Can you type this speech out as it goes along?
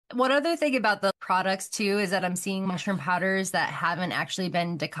One other thing about the products too is that I'm seeing mushroom powders that haven't actually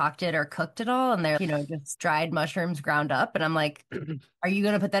been decocted or cooked at all, and they're, just dried mushrooms ground up. And I'm like, are you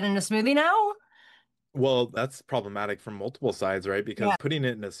gonna put that in a smoothie now? Well, that's problematic from multiple sides, right? Because Yeah. putting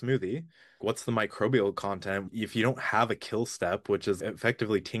it in a smoothie, what's the microbial content? If you don't have a kill step, which is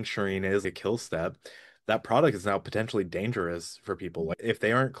effectively tincturing is a kill step, that product is now potentially dangerous for people. Like if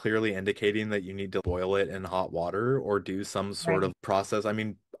they aren't clearly indicating that you need to boil it in hot water or do some sort of Right. process. I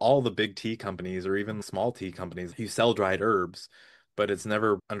mean, all the big tea companies or even small tea companies, you sell dried herbs, but it's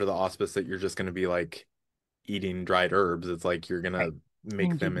never under the auspice that you're just going to be like eating dried herbs. It's like you're gonna Right.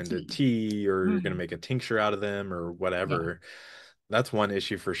 make And do them the into tea. tea or you're gonna Mhm. make a tincture out of them or Yeah. whatever. That's one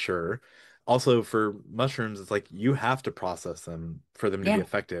issue for sure. Also, for mushrooms, it's like you have to process them for them to be Yeah.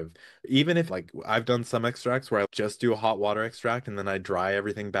 effective. Even if, like, I've done some extracts where I just do a hot water extract and then I dry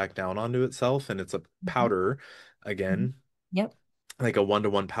everything back down onto itself and it's a Mhm. powder Mhm. again, Yep. like a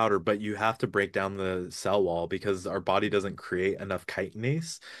one-to-one powder, but you have to break down the cell wall because our body doesn't create enough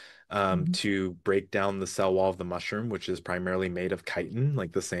chitinase Mhm. to break down the cell wall of the mushroom, which is primarily made of chitin,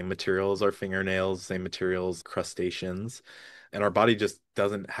 like the same materials our fingernails, same materials crustaceans. And our body just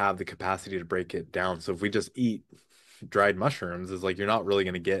doesn't have the capacity to break it down. So if we just eat dried mushrooms, it's like you're not really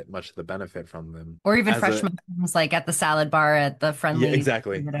going to get much of the benefit from them. Or even As fresh a mushrooms, like at the salad bar at the Yeah, Friendlies or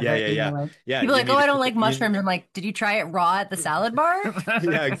exactly. Yeah, whatever. yeah, yeah. Like Yeah, people are you like, need oh, to I don't cook like it. You mushrooms. I'm like, did you try it raw at the salad bar?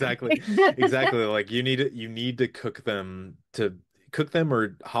 Yeah, exactly. Exactly. Like you need to cook them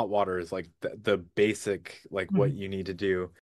or hot water is like the basic like what Mhm. you need to do.